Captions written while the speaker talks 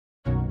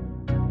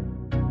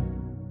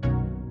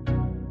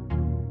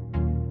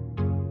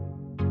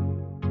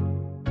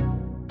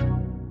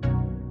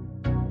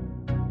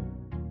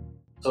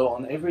So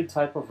on every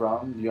type of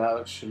rum, you have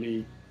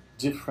actually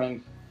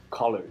different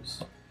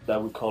colors.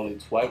 That we call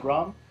it white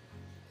rum,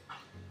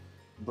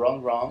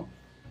 brown rum,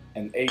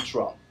 and aged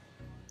rum.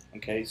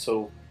 Okay,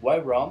 so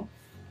white rum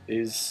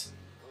is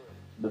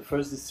the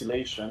first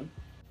distillation.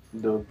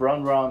 The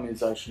brown rum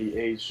is actually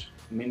aged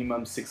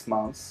minimum 6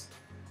 months,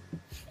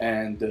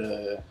 and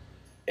the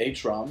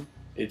aged rum,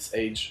 it's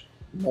aged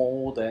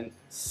more than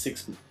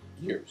 6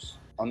 years.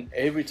 On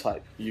every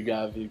type, you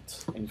have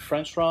it in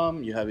French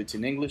rum, you have it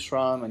in English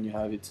rum, and you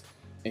have it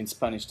in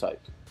Spanish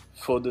type.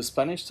 For the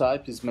Spanish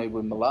type, it's made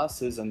with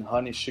molasses and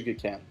honey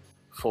sugarcane.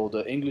 For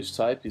the English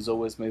type, it's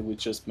always made with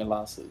just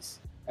molasses.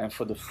 And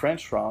for the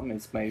French rum,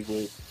 it's made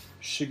with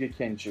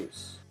sugarcane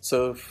juice.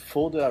 So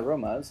for the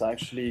aromas,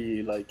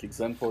 actually, like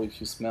example,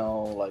 if you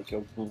smell like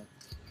a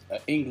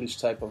English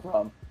type of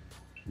rum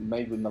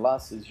made with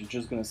molasses, you're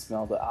just gonna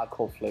smell the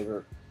alcohol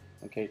flavor.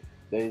 Okay,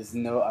 there is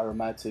no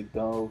aromatic,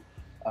 no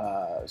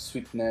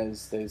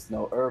sweetness, there's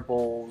no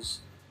herbals,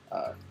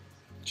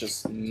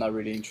 just not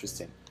really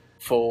interesting.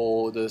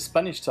 For the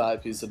Spanish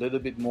type, is a little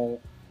bit more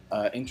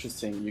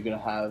interesting. You're gonna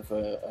have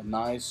a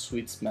nice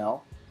sweet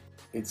smell.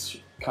 It's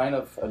kind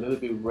of a little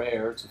bit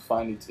rare to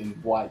find it in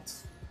white.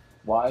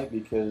 Why?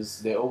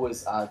 Because they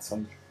always add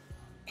some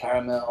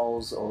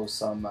caramels or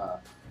some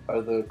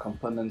other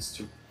components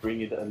to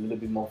bring it a little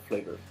bit more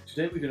flavor.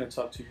 Today we're going to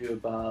talk to you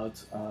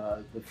about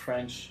the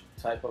French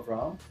type of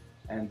rum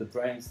and the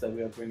brands that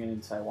we are bringing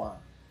in Taiwan.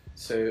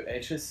 So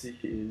HSC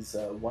is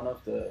one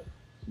of the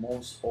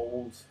most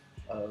old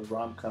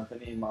rum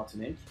company in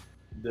Martinique.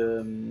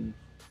 The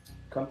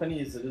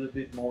company is a little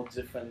bit more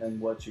different than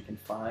what you can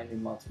find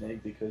in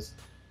Martinique because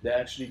they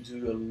actually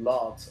do a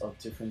lot of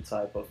different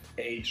type of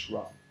aged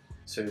rum.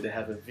 So they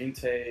have a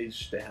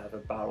vintage, they have a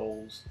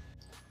barrels.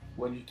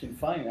 When you can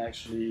find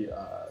actually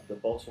the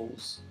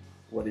bottles,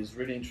 what is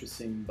really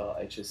interesting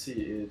about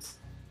HSC is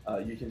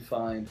you can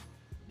find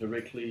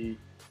directly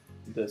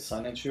the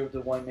signature of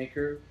the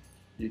winemaker,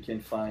 you can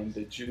find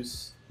the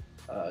juice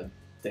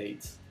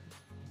date,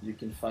 you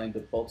can find the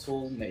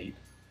bottle made,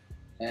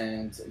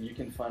 and you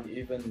can find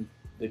even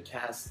the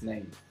cask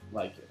name.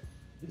 Like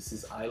this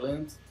is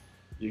Island,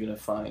 you're gonna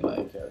find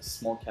like a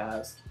small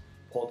cask,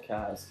 port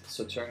cask,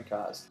 Sauterne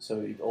cask.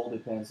 So it all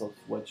depends on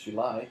what you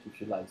like.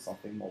 If you like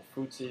something more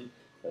fruity,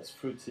 that's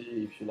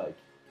fruity. If you like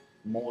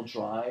more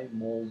dry,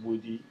 more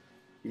woody,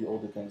 it all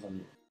depends on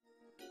you.